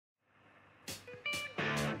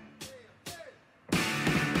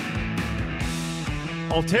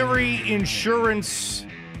Alteri Insurance,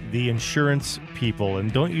 the insurance people.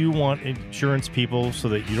 And don't you want insurance people so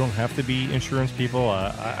that you don't have to be insurance people?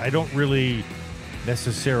 I don't really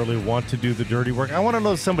necessarily want to do the dirty work. I want to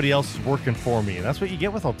know somebody else is working for me. And that's what you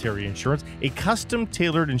get with Alteri Insurance, a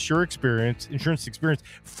custom-tailored insurance experience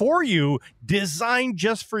for you, designed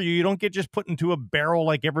just for you. You don't get just put into a barrel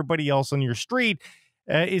like everybody else on your street.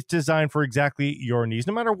 It's designed for exactly your needs,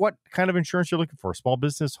 no matter what kind of insurance you're looking for, small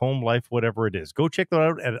business, home, life, whatever it is. Go check that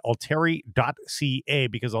out at alteri.ca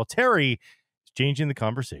because Alteri is changing the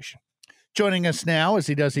conversation. Joining us now, as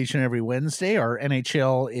he does each and every Wednesday, our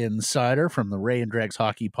NHL insider from the Ray and Dregs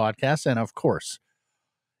Hockey Podcast, and of course,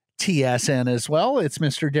 TSN as well. It's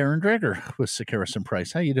Mr. Darren Dreger with Sekeres and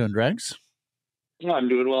Price. How you doing, Dregs? I'm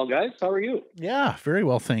doing well, guys. How are you? Yeah, very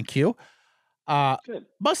well, thank you. Good.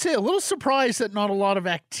 Must say, a little surprised that not a lot of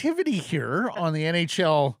activity here on the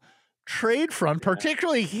NHL trade front,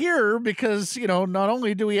 particularly here because, you know, not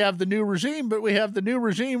only do we have the new regime, but we have the new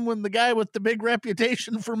regime when the guy with the big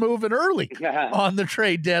reputation for moving early on the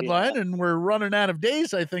trade deadline, and we're running out of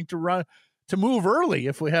days, I think, to move early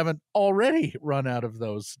if we haven't already run out of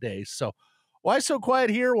those days. So why so quiet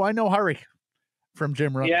here? Why no hurry from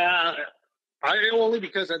Jim Rutherford? Yeah, only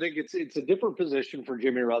because I think it's a different position for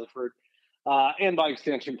Jimmy Rutherford. And by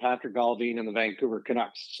extension, Patrick Allvin and the Vancouver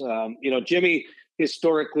Canucks. Jimmy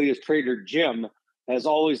historically, as Trader Jim, has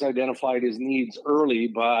always identified his needs early,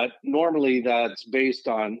 but normally that's based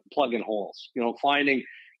on plug-in holes. Finding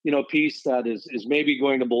a piece that is maybe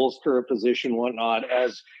going to bolster a position, whatnot,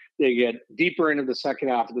 as they get deeper into the second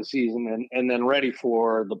half of the season and then ready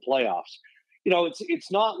for the playoffs.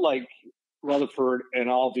 It's not like Rutherford and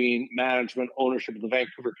Allvin management ownership of the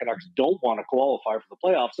Vancouver Canucks don't want to qualify for the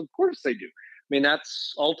playoffs. Of course they do. I mean,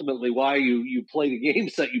 that's ultimately why you play the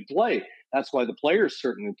games that you play. That's why the players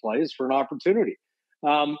certainly play, is for an opportunity.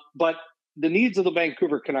 But the needs of the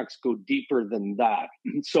Vancouver Canucks go deeper than that.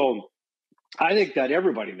 So I think that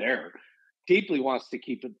everybody there deeply wants to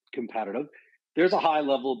keep it competitive. There's a high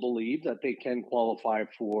level of belief that they can qualify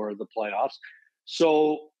for the playoffs.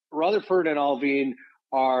 So Rutherford and Allvin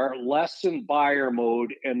are less in buyer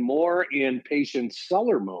mode and more in patient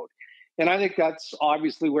seller mode. And I think that's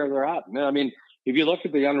obviously where they're at. I mean, if you look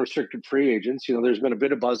at the unrestricted free agents, there's been a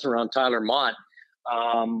bit of buzz around Tyler Motte,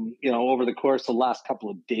 over the course of the last couple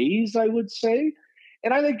of days, I would say.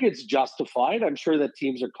 And I think it's justified. I'm sure that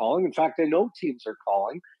teams are calling. In fact, I know teams are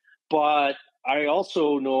calling. But I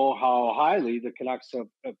also know how highly the Canucks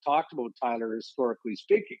have talked about Tyler, historically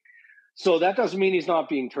speaking. So that doesn't mean he's not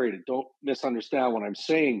being traded. Don't misunderstand what I'm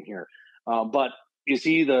saying here. But is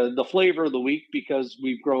he the flavor of the week because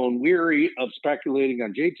we've grown weary of speculating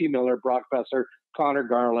on JT Miller, Brock Besser, Connor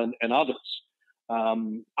Garland, and others?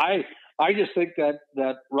 I just think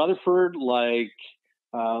that Rutherford, like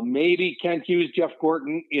maybe Kent Hughes, Jeff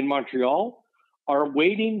Gorton in Montreal, are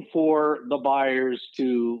waiting for the buyers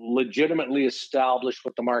to legitimately establish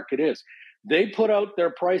what the market is. They put out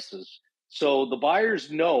their prices, so the buyers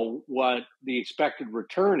know what the expected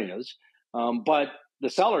return is, but the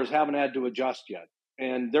sellers haven't had to adjust yet.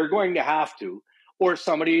 And they're going to have to, or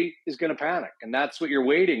somebody is going to panic. And that's what you're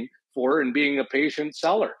waiting for in being a patient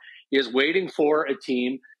seller, is waiting for a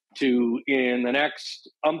team to, in the next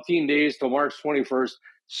umpteen days to March 21st,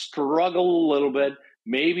 struggle a little bit,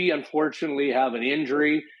 maybe unfortunately have an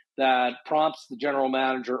injury that prompts the general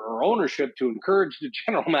manager or ownership to encourage the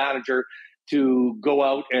general manager to go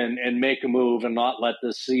out and make a move and not let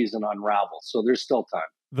this season unravel. So there's still time.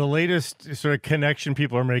 The latest sort of connection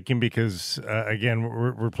people are making, because again,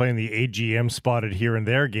 we're playing the AGM spotted here in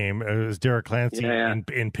their game, is Derek Clancy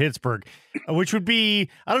in Pittsburgh, which would be,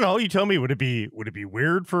 I don't know, you tell me, would it be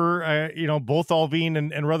weird for both Allvin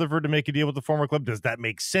and Rutherford to make a deal with the former club? Does that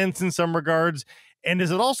make sense in some regards? And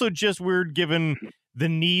is it also just weird given the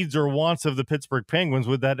needs or wants of the Pittsburgh Penguins?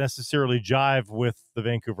 Would that necessarily jive with the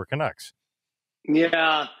Vancouver Canucks?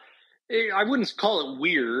 Yeah, I wouldn't call it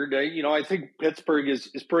weird. I think Pittsburgh is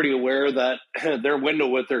pretty aware that their window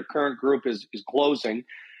with their current group is closing.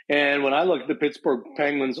 And when I look at the Pittsburgh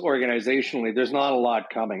Penguins organizationally, there's not a lot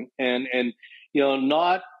coming. And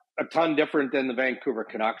not a ton different than the Vancouver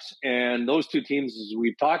Canucks. And those two teams, as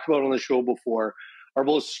we've talked about on the show before, are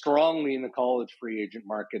both strongly in the college free agent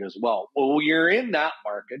market as well. Well, when you're in that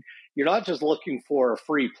market, you're not just looking for a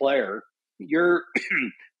free player. You're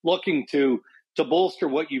looking to bolster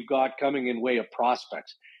what you've got coming in way of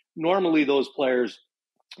prospects. Normally those players,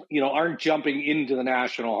 aren't jumping into the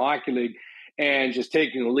National Hockey League and just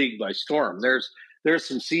taking the league by storm. There's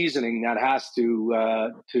some seasoning that has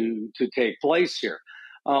to take place here.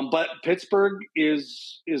 But Pittsburgh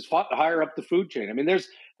is higher up the food chain. I mean,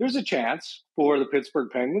 there's a chance for the Pittsburgh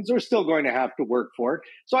Penguins. They're still going to have to work for it.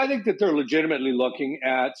 So I think that they're legitimately looking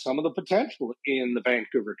at some of the potential in the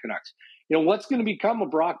Vancouver Canucks. What's going to become of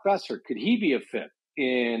Brock Besser? Could he be a fit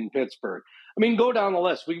in Pittsburgh? I mean, go down the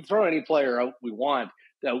list. We can throw any player out we want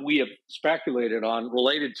that we have speculated on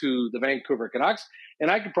related to the Vancouver Canucks.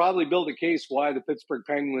 And I could probably build a case why the Pittsburgh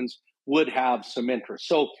Penguins would have some interest.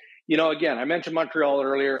 So, again, I mentioned Montreal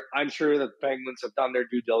earlier. I'm sure that the Penguins have done their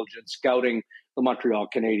due diligence scouting the Montreal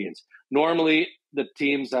Canadiens. Normally, the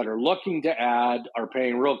teams that are looking to add are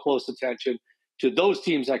paying real close attention to those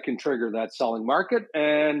teams that can trigger that selling market.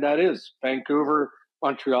 And that is Vancouver,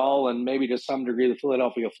 Montreal, and maybe to some degree the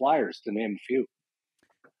Philadelphia Flyers, to name a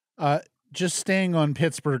few. Just staying on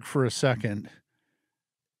Pittsburgh for a second.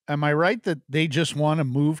 Am I right that they just want to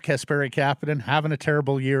move Kasperi Kapanen, having a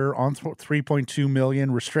terrible year on $3.2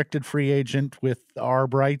 million, restricted free agent with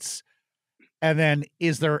arb rights? And then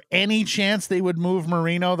is there any chance they would move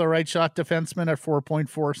Marino, the right shot defenseman, at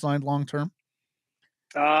 4.4 signed long-term?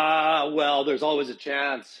 Well, there's always a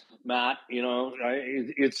chance, Matt.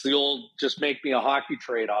 It's the old just make me a hockey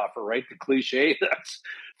trade offer, right? The cliche that's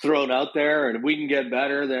thrown out there. And if we can get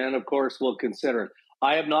better, then, of course, we'll consider it.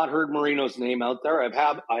 I have not heard Marino's name out there.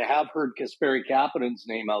 I have heard Kasperi Kapanen's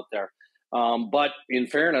name out there. But in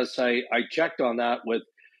fairness, I checked on that with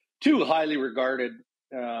two highly regarded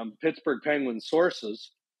Pittsburgh Penguins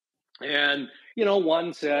sources. And,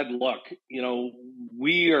 one said, look,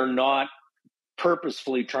 we are not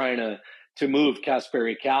purposefully trying to move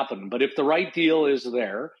Kasperi Kapanen. But if the right deal is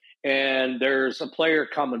there and there's a player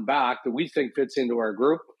coming back that we think fits into our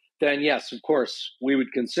group, then yes, of course, we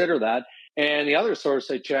would consider that. And the other source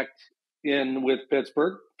I checked in with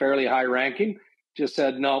Pittsburgh, fairly high ranking, just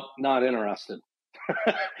said, no, not interested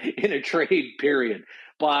in a trade, period.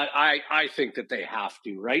 But I think that they have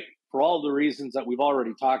to, right? For all the reasons that we've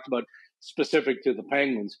already talked about specific to the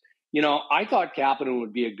Penguins. I thought Kapanen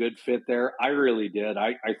would be a good fit there. I really did.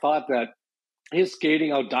 I thought that his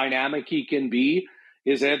skating, how dynamic he can be,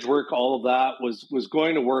 his edge work, all of that was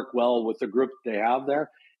going to work well with the group they have there.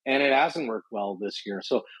 And it hasn't worked well this year.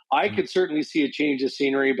 So I could certainly see a change of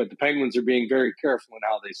scenery, but the Penguins are being very careful in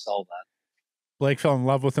how they sell that. Blake fell in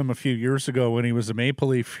love with him a few years ago when he was a Maple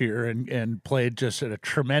Leaf here and played just a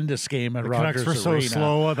tremendous game at Rogers Arena. The Canucks were so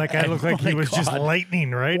slow. That guy looked like he was just lightning,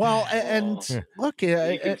 right? Well, look,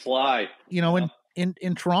 he can fly.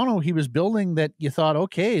 In Toronto, he was building that you thought,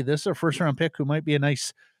 okay, this is a first-round pick who might be a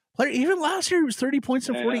nice player. Even last year, he was 30 points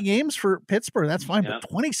in 40 games for Pittsburgh. That's fine, but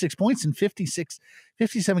 26 points in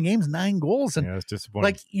 57 games, 9 goals. And it's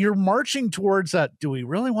disappointing. You're marching towards do we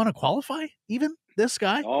really want to qualify even this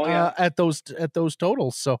guy at those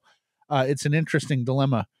totals? So it's an interesting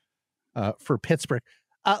dilemma for Pittsburgh.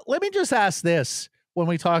 Let me just ask this when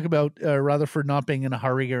we talk about Rutherford not being in a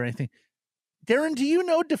hurry or anything. Darren, do you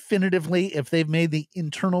know definitively if they've made the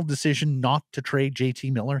internal decision not to trade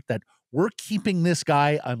JT Miller, that we're keeping this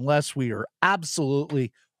guy unless we are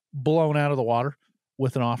absolutely blown out of the water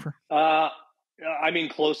with an offer?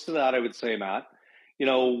 Close to that, I would say, Matt.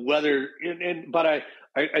 But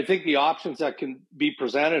I think the options that can be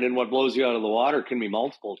presented and what blows you out of the water can be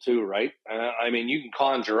multiple too, right? You can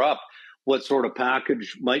conjure up what sort of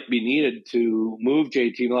package might be needed to move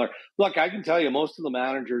JT Miller. Look, I can tell you most of the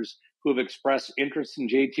managers who have expressed interest in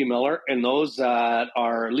JT Miller and those that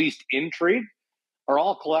are at least intrigued are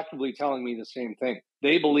all collectively telling me the same thing.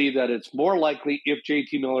 They believe that it's more likely if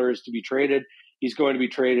JT Miller is to be traded, he's going to be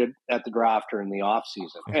traded at the draft or in the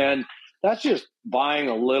offseason. And that's just buying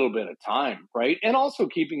a little bit of time, right? And also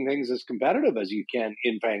keeping things as competitive as you can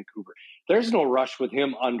in Vancouver. There's no rush with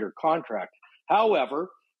him under contract. However,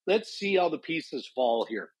 let's see how the pieces fall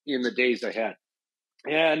here in the days ahead.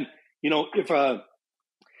 And, if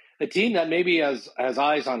a team that maybe has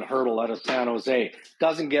eyes on Hurdle out of San Jose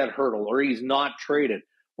doesn't get Hurdle or he's not traded,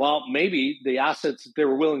 well, maybe the assets that they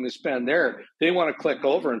were willing to spend there, they want to click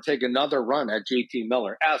over and take another run at JT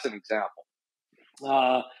Miller, as an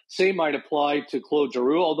example. Same might apply to Claude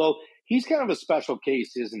Giroux, although he's kind of a special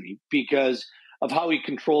case, isn't he? Because of how he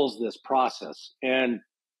controls this process. And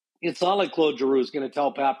it's not like Claude Giroux is going to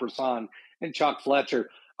tell Pat Brisson and Chuck Fletcher,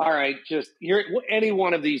 all right, just here, any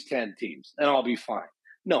one of these 10 teams, and I'll be fine.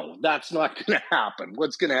 No, that's not going to happen.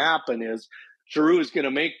 What's going to happen is Giroux is going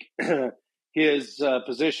to make his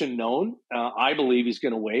position known. I believe he's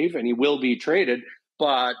going to waive, and he will be traded,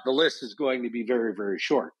 but the list is going to be very, very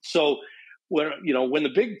short. So when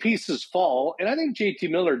the big pieces fall, and I think JT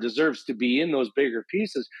Miller deserves to be in those bigger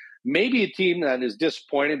pieces, maybe a team that is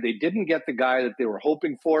disappointed they didn't get the guy that they were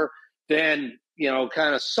hoping for, then,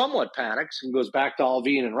 kind of somewhat panics and goes back to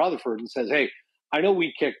Alvin and Rutherford and says, hey, I know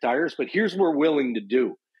we kick tires, but here's what we're willing to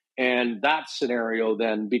do. And that scenario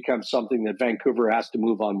then becomes something that Vancouver has to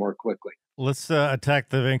move on more quickly. Let's attack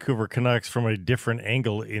the Vancouver Canucks from a different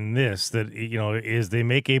angle in this, that, is they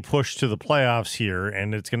make a push to the playoffs here,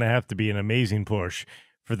 and it's going to have to be an amazing push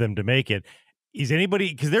for them to make it. Is anybody,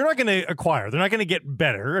 because they're not going to acquire, they're not going to get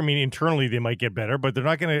better. I mean, internally they might get better, but they're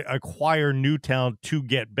not going to acquire new talent to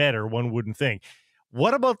get better, one wouldn't think.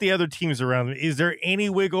 What about the other teams around them? Is there any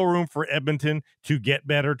wiggle room for Edmonton to get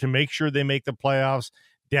better, to make sure they make the playoffs?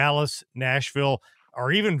 Dallas, Nashville,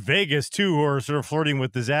 or even Vegas, too, who are sort of flirting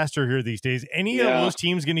with disaster here these days. Any of those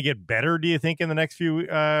teams going to get better, do you think, in the next week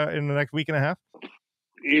and a half?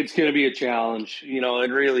 It's going to be a challenge.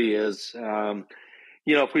 It really is.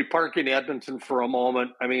 If we park in Edmonton for a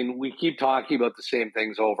moment, I mean, we keep talking about the same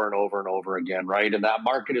things over and over and over again, right? And that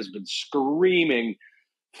market has been screaming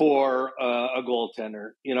for a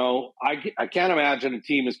goaltender. I can't imagine a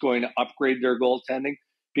team is going to upgrade their goaltending,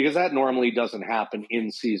 because that normally doesn't happen in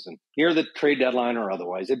season, near the trade deadline or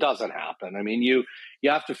otherwise. It doesn't happen. I mean, you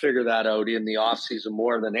have to figure that out in the offseason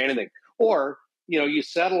more than anything. Or, you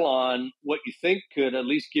settle on what you think could at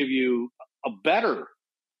least give you a better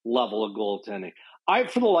level of goaltending.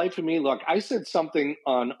 For the life of me, look, I said something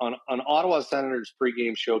on Ottawa Senators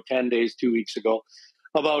pregame show 2 weeks ago,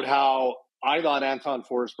 about how I thought Anton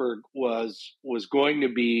Forsberg was going to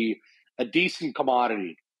be a decent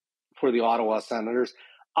commodity for the Ottawa Senators.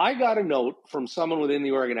 I got a note from someone within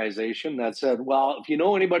the organization that said, well, if you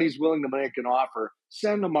know anybody's willing to make an offer,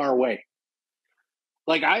 send them our way.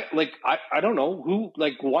 I don't know who,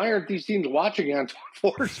 why aren't these teams watching Anton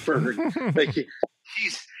Forsberg?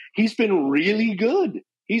 He's been really good.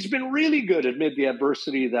 He's been really good amid the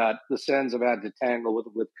adversity that the Sens have had to tangle with.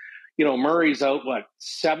 Murray's out,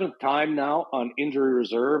 7th time now on injury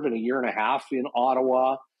reserve in a year and a half in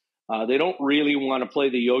Ottawa. They don't really want to play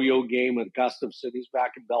the yo-yo game with Gustafsson. He's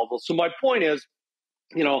back in Belleville. So my point is,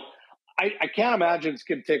 I can't imagine it's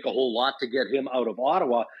going to take a whole lot to get him out of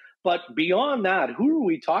Ottawa. But beyond that, who are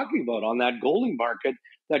we talking about on that goalie market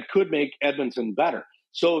that could make Edmonton better?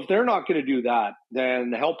 So if they're not going to do that,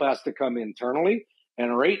 then the help has to come internally.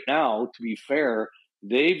 And right now, to be fair,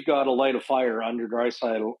 they've got to light a fire under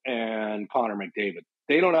Draisaitl and Connor McDavid.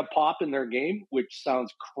 They don't have pop in their game, which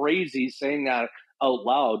sounds crazy saying that out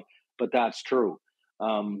loud, but that's true.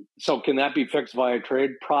 So can that be fixed via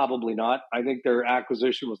trade? Probably not. I think their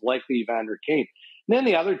acquisition was likely Evander Kane. And then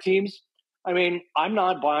the other teams, I mean, I'm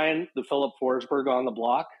not buying the Philip Forsberg on the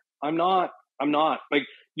block. I'm not.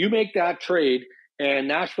 You make that trade and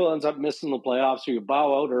Nashville ends up missing the playoffs, so you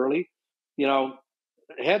bow out early,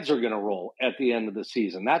 heads are going to roll at the end of the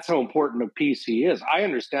season. That's how important a piece he is. I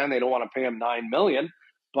understand they don't want to pay him $9 million,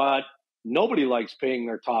 but nobody likes paying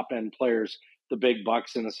their top end players the big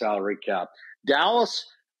bucks in the salary cap. Dallas,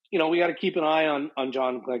 we got to keep an eye on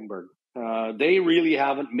John Klingberg. They really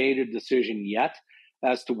haven't made a decision yet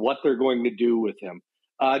as to what they're going to do with him.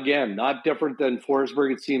 Again, not different than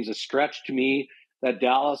Forsberg. It seems a stretch to me that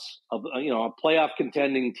Dallas, a playoff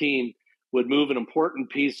contending team, would move an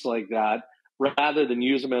important piece like that rather than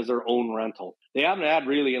use them as their own rental. They haven't had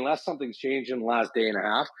really, unless something's changed in the last day and a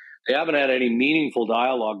half, they haven't had any meaningful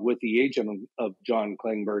dialogue with the agent of John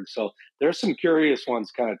Klingberg. So there's some curious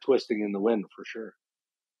ones kind of twisting in the wind for sure.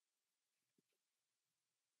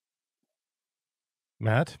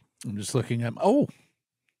 Matt? I'm just looking at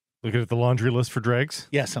looking at the laundry list for Dregs.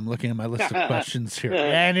 Yes, I'm looking at my list of questions here.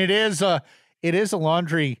 And it is a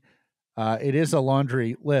laundry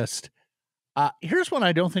list. Here's one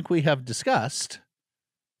I don't think we have discussed.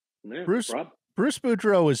 Yeah, Bruce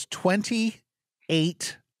Boudreau is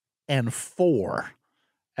 28-4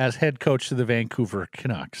 as head coach of the Vancouver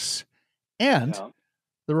Canucks. And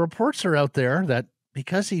the reports are out there that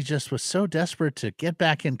because he just was so desperate to get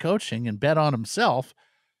back in coaching and bet on himself,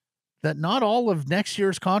 that not all of next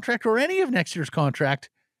year's contract or any of next year's contract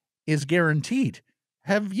is guaranteed.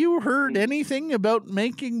 Have you heard anything about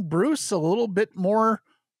making Bruce a little bit more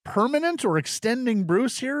permanent or extending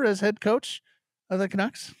Bruce here as head coach of the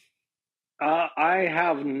Canucks? I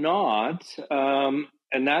have not.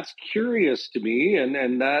 And that's curious to me.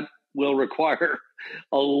 And that will require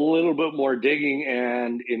a little bit more digging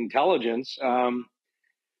and intelligence. I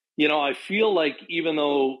feel like even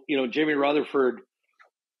though, Jimmy Rutherford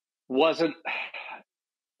wasn't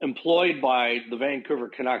employed by the Vancouver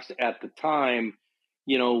Canucks at the time,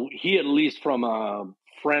 he, at least from a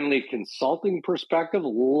friendly consulting perspective,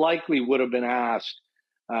 likely would have been asked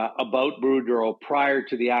about Boudreau prior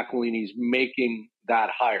to the Aquilinis making that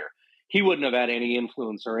hire. He wouldn't have had any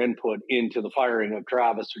influence or input into the firing of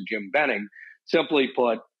Travis or Jim Benning. Simply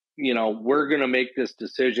put, we're going to make this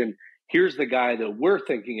decision. here's the guy that we're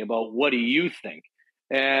thinking about. What do you think?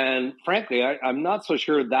 And frankly, I'm not so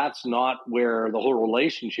sure that's not where the whole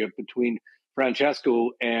relationship between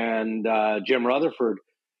Francesco and Jim Rutherford,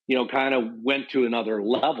 kind of went to another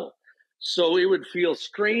level. So it would feel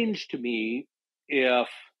strange to me if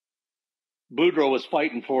Boudreau was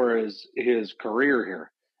fighting for his career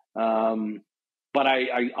here. But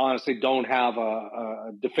I honestly don't have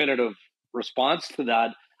a definitive response to that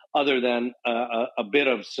other than a bit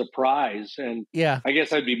of surprise. And yeah, I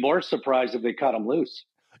guess I'd be more surprised if they cut him loose.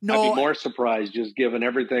 No, I'd be more surprised just given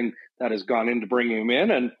everything that has gone into bringing him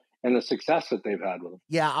in and the success that they've had with him.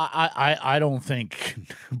 Yeah, I don't think,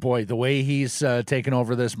 boy, the way he's taken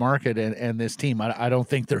over this market and this team, I don't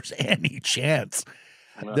think there's any chance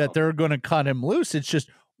that they're going to cut him loose. It's just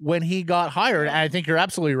when he got hired, I think you're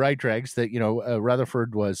absolutely right, Dregs, that,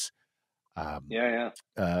 Rutherford was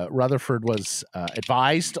Rutherford was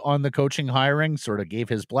advised on the coaching hiring, sort of gave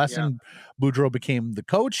his blessing. Yeah. Boudreau became the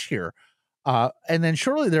coach here. And then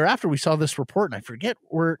shortly thereafter, we saw this report, and I forget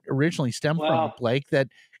where it originally stemmed from, Blake, that,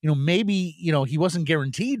 maybe, he wasn't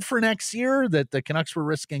guaranteed for next year, that the Canucks were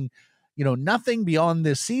risking, nothing beyond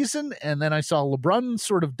this season. And then I saw LeBrun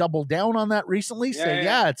sort of double down on that recently, say,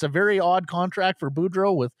 it's a very odd contract for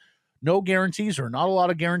Boudreau with no guarantees or not a lot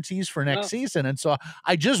of guarantees for next season. And so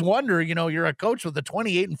I just wonder, you're a coach with a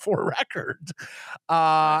 28-4 record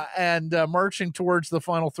and marching towards the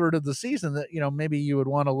final third of the season that, maybe you would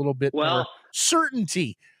want a little bit more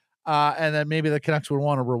certainty and that maybe the Canucks would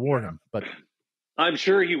want to reward him. But I'm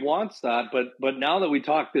sure he wants that. But now that we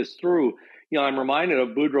talk this through, I'm reminded of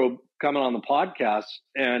Boudreau coming on the podcast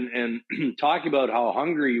and talking about how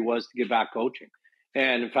hungry he was to get back coaching.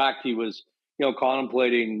 And in fact, he was,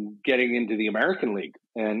 contemplating getting into the American League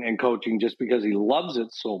and coaching just because he loves it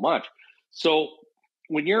so much. So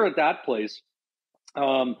when you're at that place,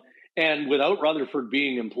 and without Rutherford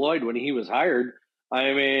being employed when he was hired,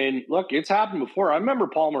 I mean, look, it's happened before. I remember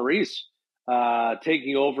Paul Maurice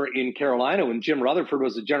taking over in Carolina when Jim Rutherford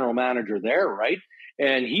was the general manager there, right?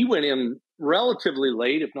 And he went in relatively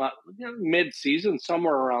late, if not mid-season,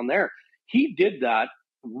 somewhere around there. He did that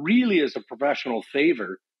really as a professional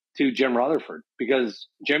favor to Jim Rutherford because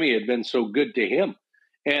Jimmy had been so good to him.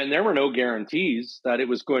 And there were no guarantees that it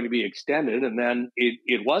was going to be extended, and then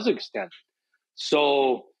it was extended.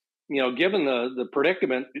 So, given the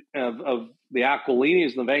predicament of the Aquilinis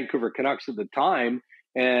and the Vancouver Canucks at the time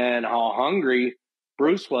and how hungry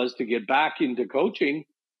Bruce was to get back into coaching,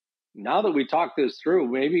 now that we talk this through,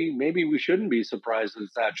 maybe we shouldn't be surprised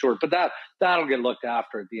it's that short. But that'll get looked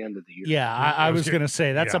after at the end of the year. Yeah, I was going to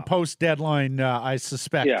say that's a post-deadline, I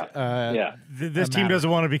suspect. This team doesn't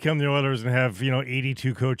want to become the Oilers and have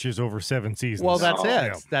 82 coaches over 7 seasons. Well, that's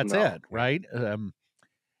it. That's it, right?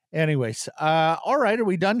 Anyways, all right, are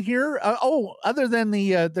we done here? Other than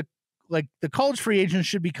the college free agents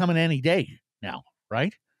should be coming any day now,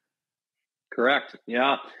 right? Correct.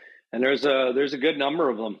 Yeah. And there's a good number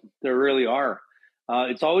of them. There really are.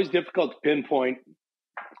 It's always difficult to pinpoint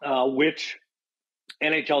which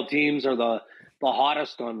NHL teams are the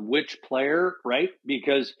hottest on which player, right?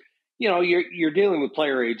 Because you're dealing with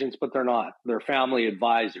player agents, but they're not. They're family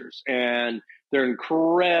advisors, and they're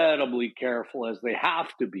incredibly careful, as they have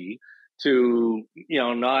to be, to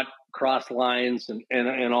not cross lines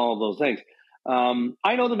and all of those things.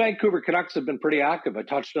 I know the Vancouver Canucks have been pretty active. I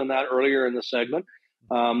touched on that earlier in the segment.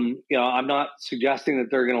 I'm not suggesting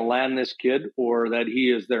that they're going to land this kid or that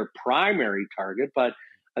he is their primary target, but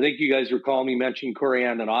I think you guys recall me mentioning Corey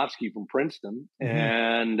Andonovsky from Princeton. Mm-hmm.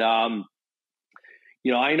 And,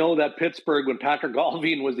 I know that Pittsburgh, when Patrick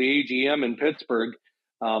Galvin was the AGM in Pittsburgh,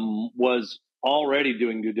 was already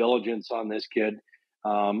doing due diligence on this kid.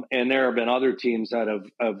 And there have been other teams that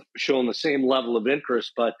have shown the same level of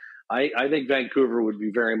interest, but I think Vancouver would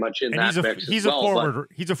be very much in that mix. He's a forward.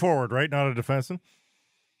 He's a forward, right? Not a defenseman.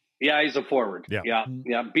 Yeah, he's a forward. Yeah.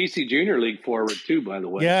 BC Junior League forward too, by the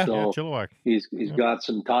way. Yeah, so Chilliwack. He's got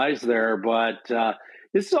some ties there, but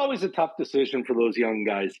this is always a tough decision for those young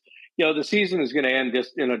guys. The season is going to end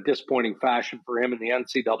just in a disappointing fashion for him in the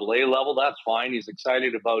NCAA level. That's fine. He's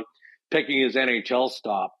excited about picking his NHL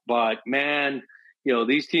stop, but man,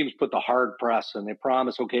 these teams put the hard press and they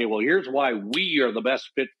promise, okay, well, here's why we are the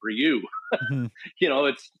best fit for you. Mm-hmm.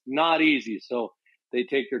 It's not easy. So they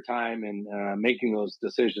take their time in making those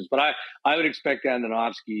decisions. But I would expect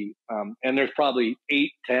Andonovsky, and there's probably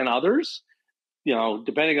 8-10 others,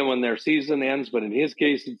 depending on when their season ends. But in his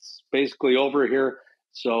case, it's basically over here.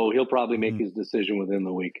 So he'll probably make his decision within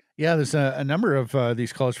the week. Yeah, there's a number of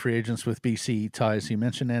these college free agents with BC ties. You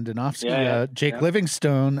mentioned Andonovsky, Jake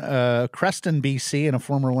Livingstone, Creston, BC, and a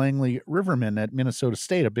former Langley Riverman at Minnesota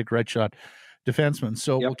State, a big red shot defenseman.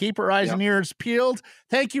 So we'll keep our eyes and ears peeled.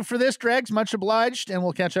 Thank you for this, Dregs. Much obliged, and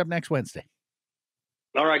we'll catch up next Wednesday.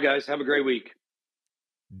 All right, guys. Have a great week.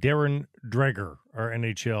 Darren Dreger, our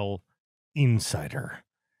NHL insider.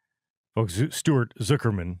 Folks, Stuart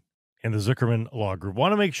Zuckerman and the Zuckerman Law Group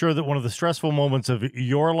want to make sure that one of the stressful moments of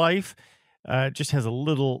your life just has a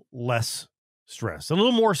little less stress, a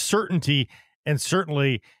little more certainty, and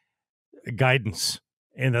certainly guidance.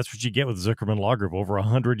 And that's what you get with Zuckerman Law Group. Over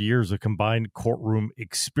 100 years of combined courtroom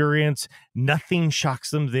experience. Nothing shocks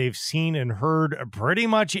them. They've seen and heard pretty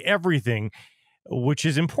much everything, which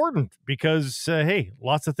is important because, hey,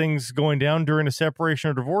 lots of things going down during a separation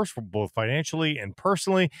or divorce, both financially and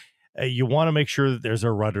personally. You want to make sure that there's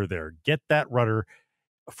a rudder there. Get that rudder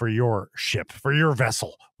for your ship, for your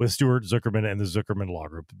vessel, with Stuart Zuckerman and the Zuckerman Law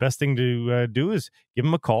Group. The best thing to do is give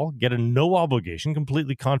them a call, get a no obligation,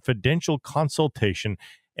 completely confidential consultation,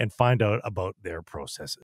 and find out about their processes.